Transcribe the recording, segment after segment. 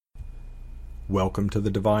Welcome to the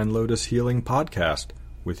Divine Lotus Healing Podcast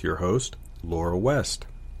with your host, Laura West.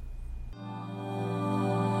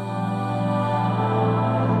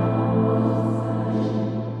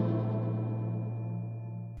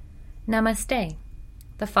 Namaste.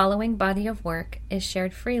 The following body of work is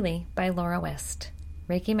shared freely by Laura West,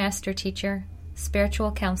 Reiki Master Teacher,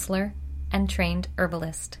 Spiritual Counselor, and Trained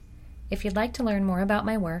Herbalist. If you'd like to learn more about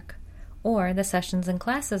my work or the sessions and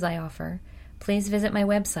classes I offer, please visit my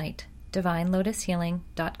website,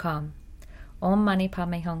 divinelotushealing.com. Om Mani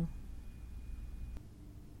Padme Hum.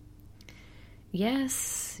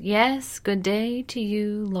 Yes, good day to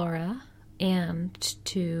you, Laura, and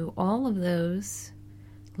to all of those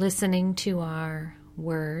listening to our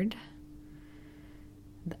word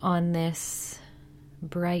on this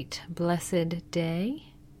bright, blessed day.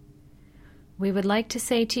 We would like to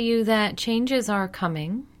say to you that changes are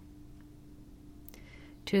coming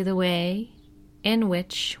to the way in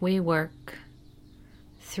which we work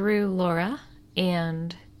through Laura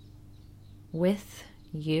and with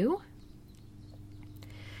you.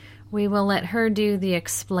 We will let her do the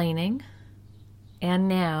explaining. And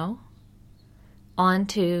now, on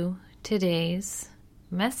to today's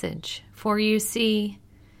message. For you see,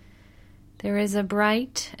 there is a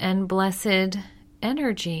bright and blessed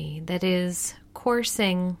energy that is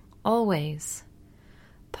coursing always,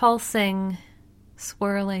 pulsing,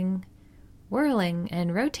 swirling, whirling,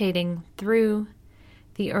 and rotating through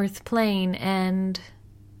the earth plane, and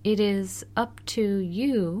it is up to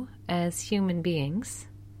you as human beings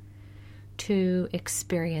to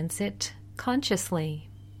experience it consciously.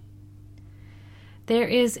 There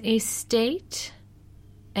is a state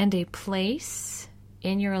and a place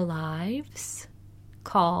in your lives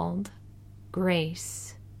called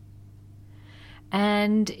grace,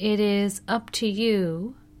 and it is up to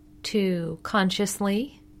you to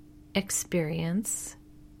consciously experience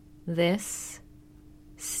this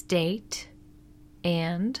state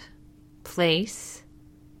and place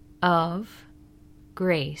of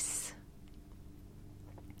grace.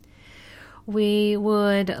 We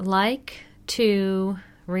would like to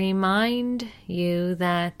remind you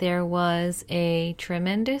that there was a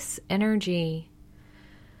tremendous energy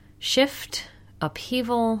shift,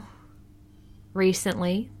 upheaval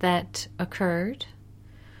recently that occurred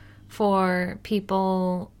for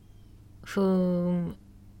people who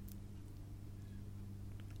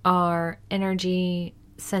are energy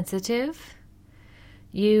sensitive.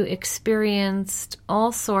 You experienced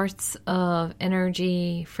all sorts of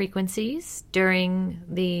energy frequencies during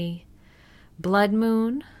the blood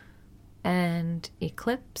moon and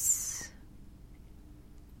eclipse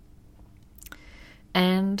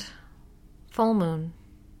and full moon.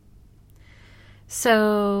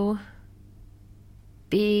 So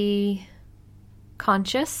be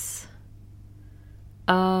conscious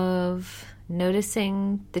of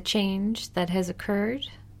noticing the change that has occurred.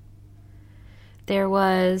 There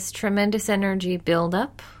was tremendous energy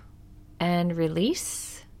buildup and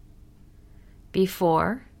release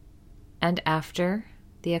before and after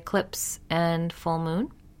the eclipse and full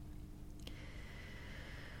moon.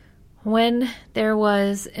 When there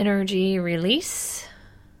was energy release,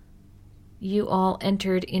 you all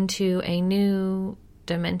entered into a new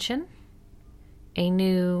dimension, a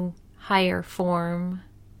new higher form,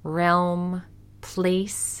 realm,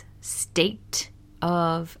 place, state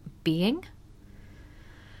of being.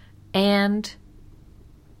 And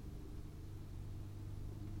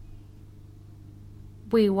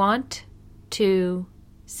we want to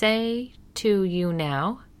say to you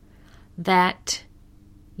now that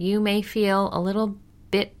you may feel a little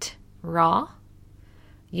bit raw.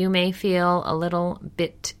 You may feel a little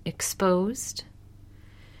bit exposed.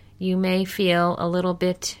 You may feel a little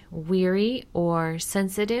bit weary or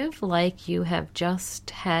sensitive, like you have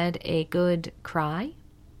just had a good cry.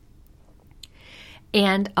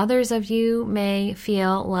 And others of you may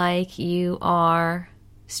feel like you are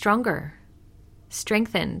stronger,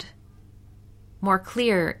 strengthened, more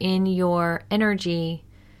clear in your energy,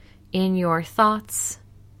 in your thoughts,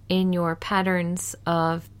 in your patterns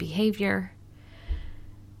of behavior.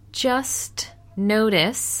 Just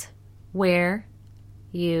notice where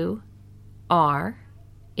you are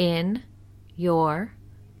in your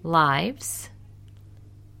lives.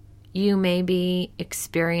 You may be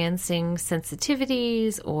experiencing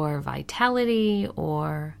sensitivities or vitality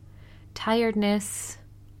or tiredness.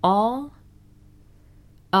 All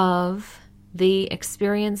of the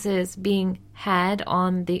experiences being had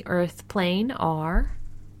on the earth plane are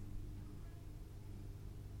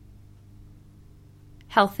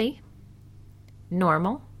healthy,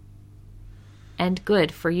 normal, and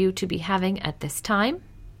good for you to be having at this time.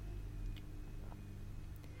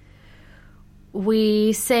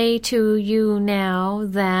 We say to you now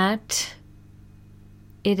that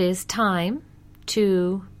it is time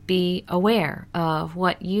to be aware of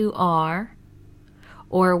what you are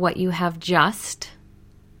or what you have just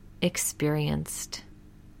experienced.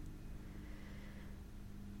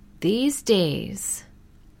 These days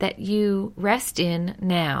that you rest in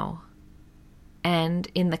now and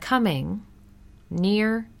in the coming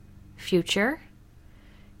near future,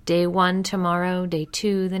 day 1 tomorrow, day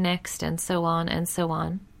 2 the next, and so on and so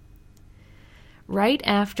on. Right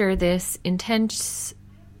after this intense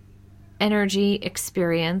energy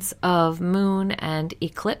experience of moon and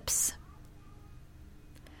eclipse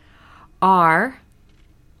are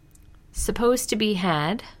supposed to be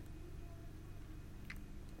had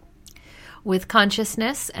with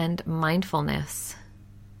consciousness and mindfulness.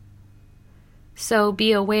 So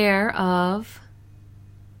be aware of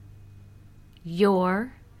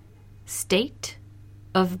your state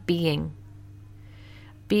of being.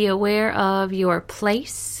 Be aware of your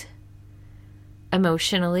place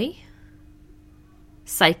emotionally,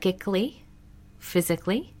 psychically,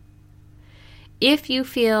 physically. If you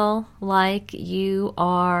feel like you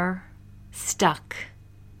are stuck,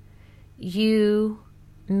 you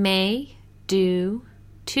may do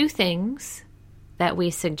 2 things that we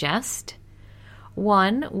suggest.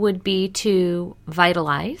 One would be to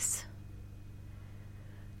vitalize,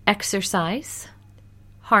 exercise,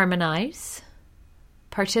 harmonize,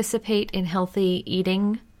 participate in healthy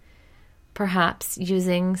eating, perhaps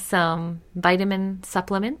using some vitamin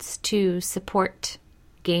supplements to support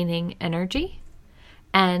gaining energy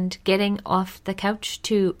and getting off the couch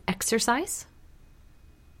to exercise.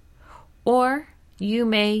 Or you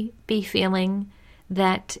may be feeling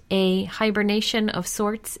that a hibernation of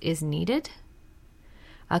sorts is needed,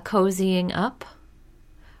 a cozying up,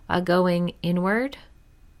 a going inward,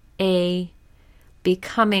 a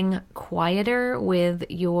becoming quieter with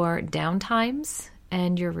your downtimes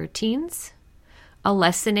and your routines, a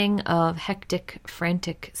lessening of hectic,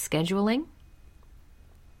 frantic scheduling.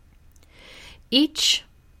 Each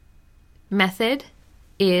method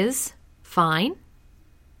is fine.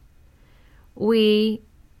 We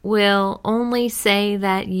will only say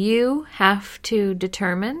that you have to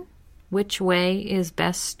determine which way is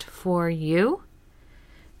best for you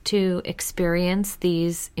to experience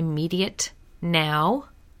these immediate, now,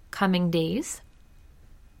 coming days.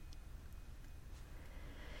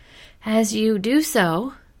 As you do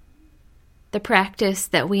so, the practice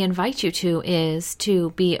that we invite you to is to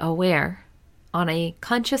be aware on a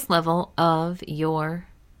conscious level of your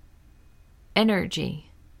energy,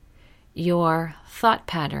 your thought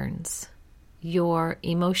patterns, your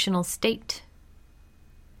emotional state.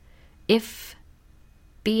 If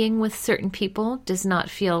being with certain people does not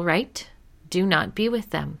feel right, do not be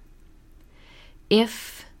with them.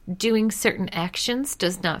 If doing certain actions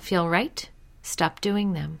does not feel right, stop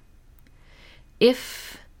doing them.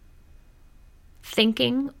 If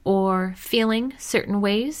thinking or feeling certain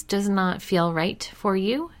ways does not feel right for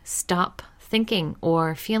you, stop thinking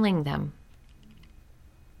or feeling them.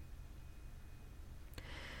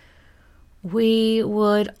 We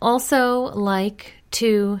would also like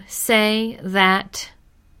to say that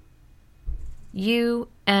you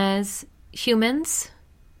as humans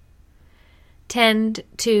tend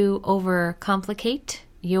to overcomplicate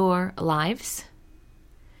your lives.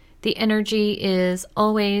 The energy is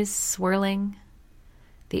always swirling.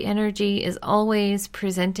 The energy is always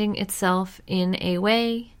presenting itself in a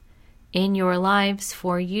way in your lives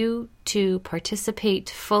for you to participate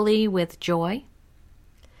fully with joy.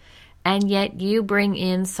 And yet you bring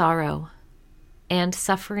in sorrow and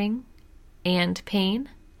suffering and pain,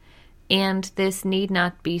 and this need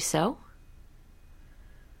not be so.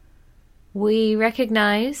 We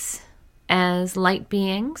recognize as light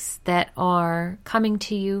beings that are coming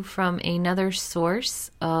to you from another source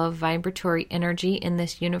of vibratory energy in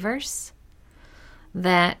this universe,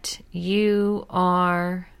 that you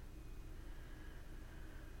are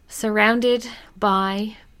surrounded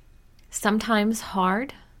by sometimes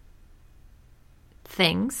hard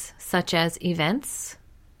things such as events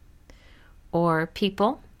or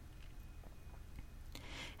people,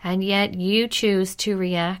 and yet you choose to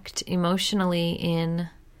react emotionally in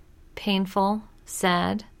painful,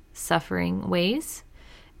 sad, suffering ways,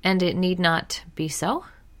 and it need not be so.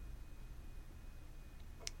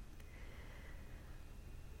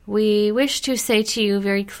 We wish to say to you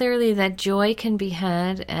very clearly that joy can be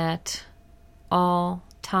had at all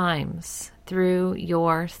times through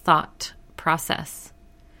your thought process.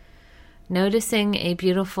 Noticing a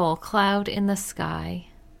beautiful cloud in the sky,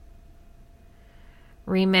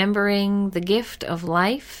 remembering the gift of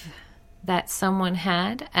life that someone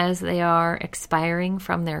had as they are expiring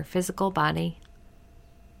from their physical body.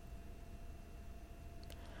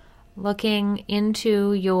 Looking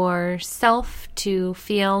into yourself to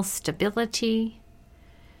feel stability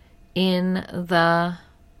in the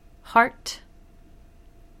heart.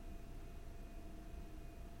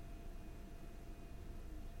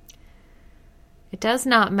 It does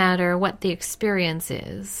not matter what the experience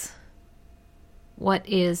is. What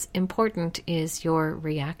is important is your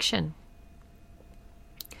reaction.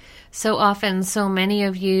 So often, so many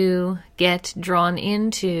of you get drawn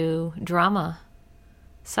into drama,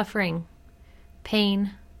 suffering,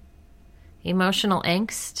 pain, emotional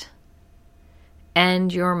angst,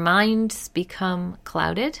 and your minds become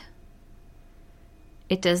clouded.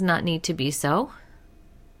 It does not need to be so.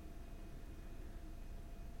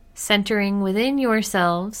 Centering within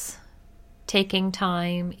yourselves, taking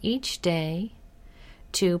time each day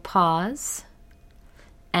to pause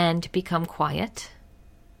and become quiet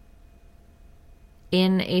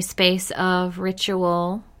in a space of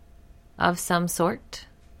ritual of some sort,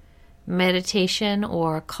 meditation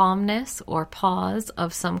or calmness or pause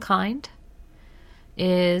of some kind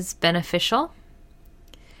is beneficial,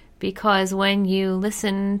 because when you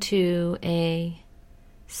listen to a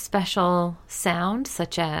special sound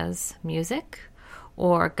such as music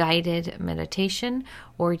or guided meditation,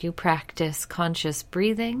 or you practice conscious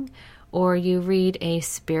breathing, or you read a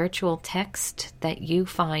spiritual text that you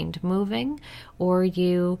find moving, or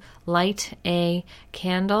you light a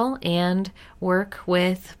candle and work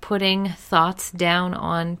with putting thoughts down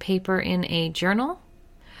on paper in a journal,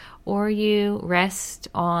 or you rest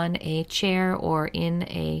on a chair or in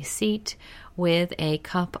a seat with a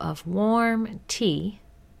cup of warm tea,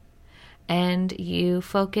 and you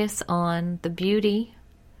focus on the beauty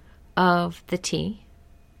of the tea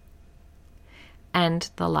and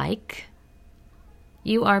the like,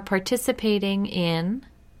 you are participating in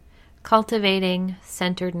cultivating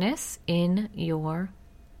centeredness in your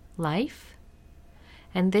life.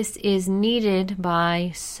 And this is needed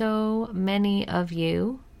by so many of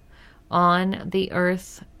you on the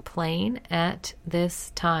earth plane at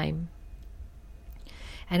this time.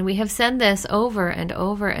 And we have said this over and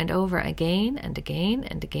over and over again and again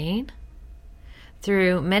and again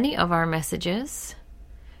through many of our messages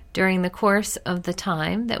during the course of the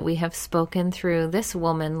time that we have spoken through this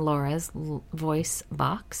woman, Laura's voice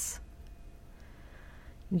box.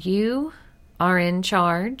 You are in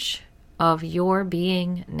charge of your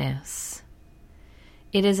beingness.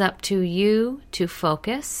 It is up to you to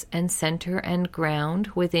focus and center and ground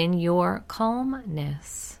within your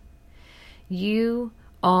calmness. You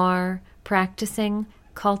are practicing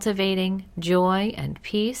cultivating joy and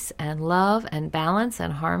peace and love and balance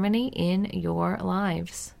and harmony in your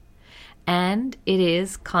lives. And it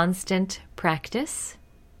is constant practice.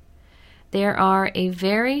 There are a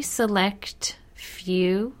very select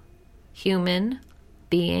few human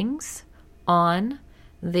beings on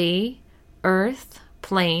the earth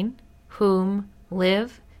plane whom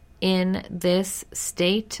live in this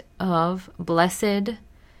state of blessed,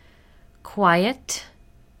 quiet,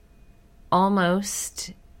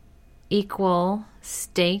 almost equal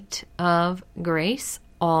state of grace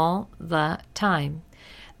all the time.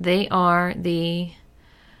 They are the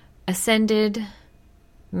ascended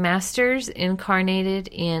masters incarnated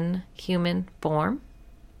in human form.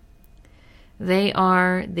 They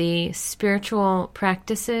are the spiritual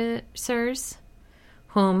practitioners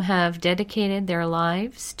whom have dedicated their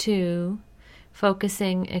lives to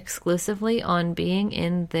focusing exclusively on being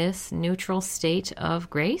in this neutral state of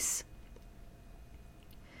grace.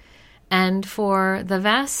 And for the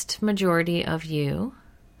vast majority of you,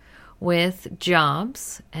 with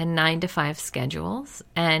jobs and 9-to-5 schedules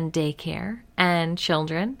and daycare and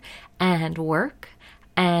children and work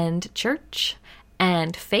and church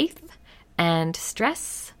and faith and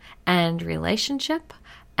stress and relationship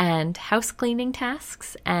and house cleaning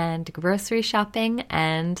tasks and grocery shopping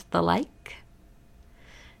and the like,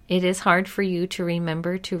 it is hard for you to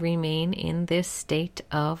remember to remain in this state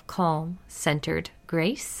of calm, centered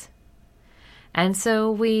grace. And so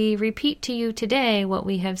we repeat to you today what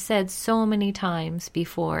we have said so many times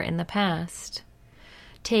before in the past.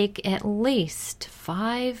 Take at least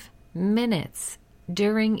 5 minutes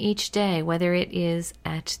during each day, whether it is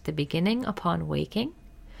at the beginning upon waking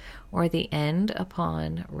or the end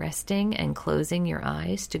upon resting and closing your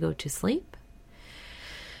eyes to go to sleep,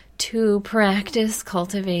 to practice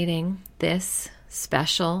cultivating this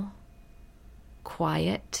special,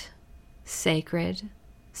 quiet, sacred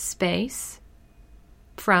space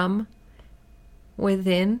from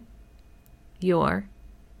within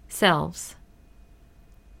yourselves.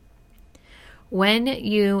 When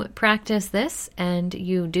you practice this and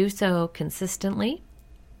you do so consistently,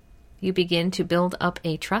 you begin to build up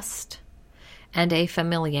a trust and a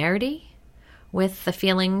familiarity with the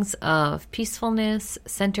feelings of peacefulness,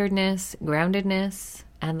 centeredness, groundedness,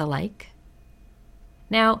 and the like.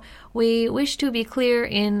 Now, we wish to be clear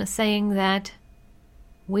in saying that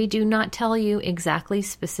we do not tell you exactly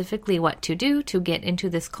specifically what to do to get into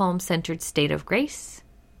this calm, centered state of grace.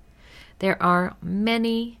 There are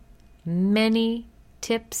many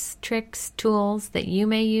tips, tricks, tools that you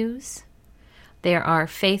may use. There are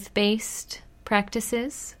faith-based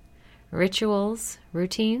practices, rituals,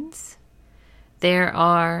 routines. There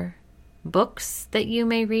are books that you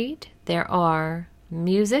may read. There are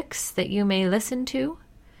musics that you may listen to.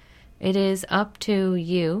 It is up to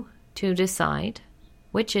you to decide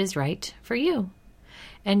which is right for you.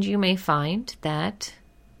 And you may find that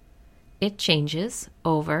it changes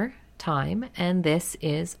over time, and this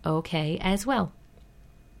is okay as well.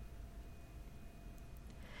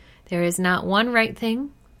 There is not one right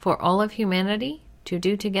thing for all of humanity to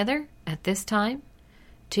do together at this time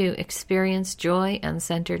to experience joy and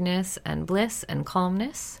centeredness and bliss and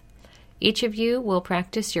calmness. Each of you will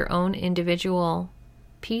practice your own individual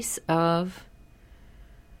piece of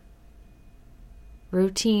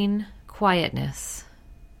routine quietness,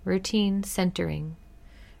 routine centering,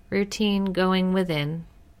 routine going within,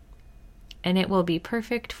 and it will be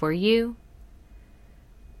perfect for you.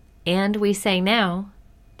 And we say now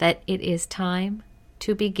that it is time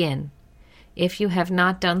to begin. If you have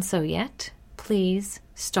not done so yet, please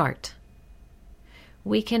start.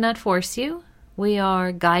 We cannot force you. We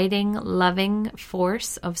are guiding, loving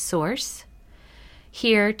force of Source,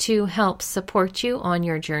 here to help support you on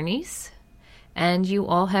your journeys, and you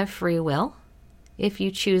all have free will. If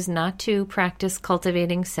you choose not to practice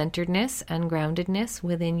cultivating centeredness and groundedness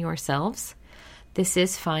within yourselves, this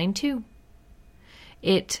is fine too.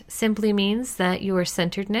 It simply means that your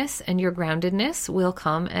centeredness and your groundedness will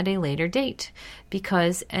come at a later date,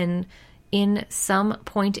 because in some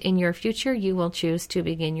point in your future you will choose to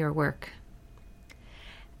begin your work.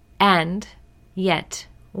 And yet,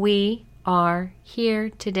 we are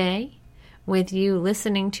here today with you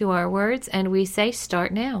listening to our words, and we say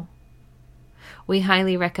start now. We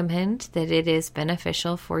highly recommend that it is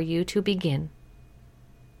beneficial for you to begin.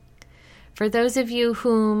 For those of you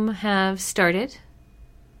whom have started,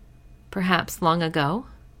 perhaps long ago,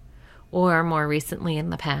 or more recently in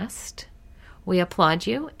the past, we applaud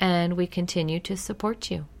you and we continue to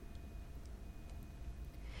support you.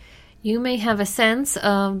 You may have a sense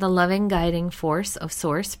of the loving guiding force of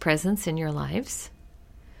Source presence in your lives.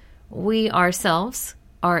 We ourselves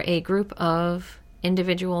are a group of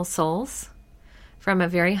individual souls from a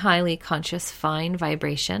very highly conscious, fine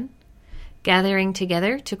vibration, gathering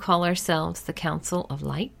together to call ourselves the Council of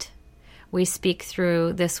Light. We speak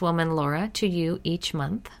through this woman, Laura, to you each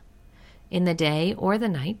month, in the day or the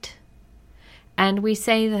night. And we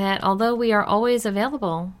say that although we are always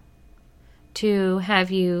available to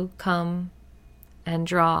have you come and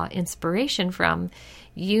draw inspiration from,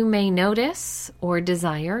 you may notice or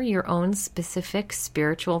desire your own specific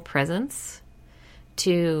spiritual presence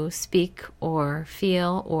to speak or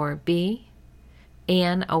feel or be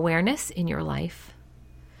an awareness in your life.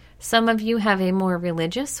 Some of you have a more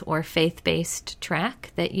religious or faith-based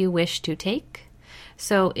track that you wish to take,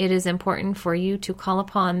 so it is important for you to call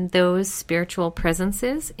upon those spiritual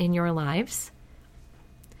presences in your lives.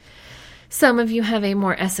 Some of you have a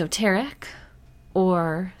more esoteric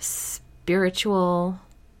or spiritual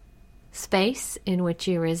space in which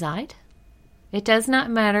you reside. It does not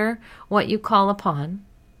matter what you call upon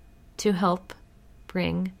to help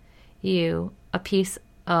bring you a piece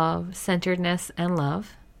of centeredness and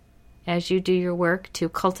love as you do your work to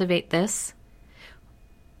cultivate this.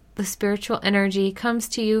 The spiritual energy comes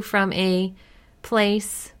to you from a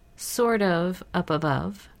place sort of up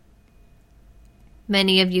above.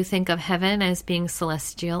 Many of you think of heaven as being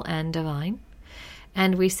celestial and divine,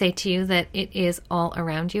 and we say to you that it is all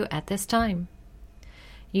around you at this time.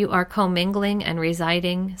 You are commingling and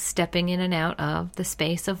residing, stepping in and out of the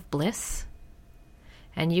space of bliss,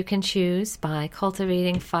 and you can choose by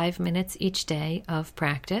cultivating 5 minutes each day of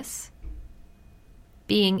practice,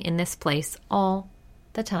 being in this place all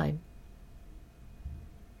the time.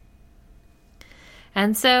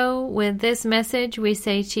 And so, with this message, we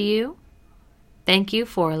say to you, thank you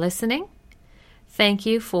for listening. Thank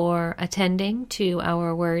you for attending to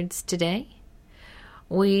our words today.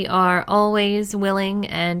 We are always willing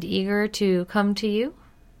and eager to come to you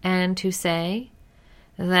and to say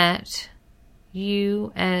that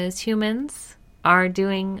you as humans are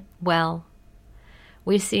doing well.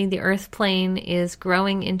 We see the earth plane is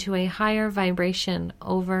growing into a higher vibration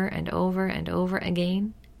over and over and over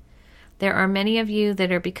again. There are many of you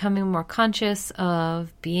that are becoming more conscious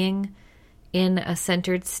of being in a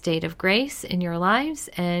centered state of grace in your lives,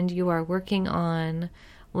 and you are working on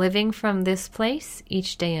living from this place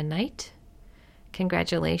each day and night.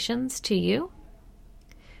 Congratulations to you.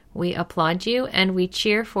 We applaud you and we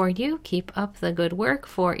cheer for you. Keep up the good work,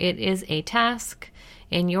 for it is a task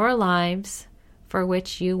in your lives for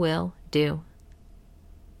which you will do.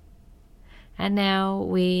 And now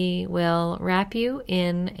we will wrap you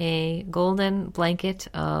in a golden blanket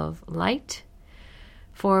of light,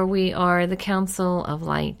 for we are the Council of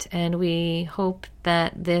Light, and we hope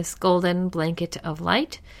that this golden blanket of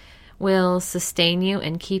light will sustain you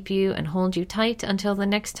and keep you and hold you tight until the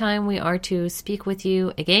next time we are to speak with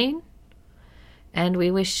you again. And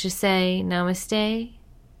we wish to say namaste,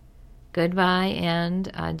 goodbye,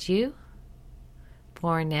 and adieu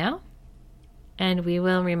for now. And we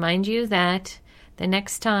will remind you that the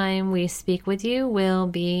next time we speak with you will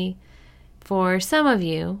be, for some of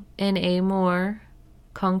you, in a more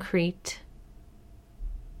concrete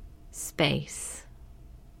space.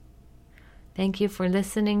 Thank you for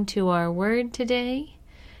listening to our word today.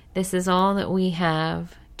 This is all that we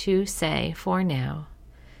have to say for now,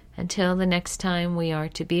 until the next time we are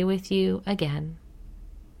to be with you again.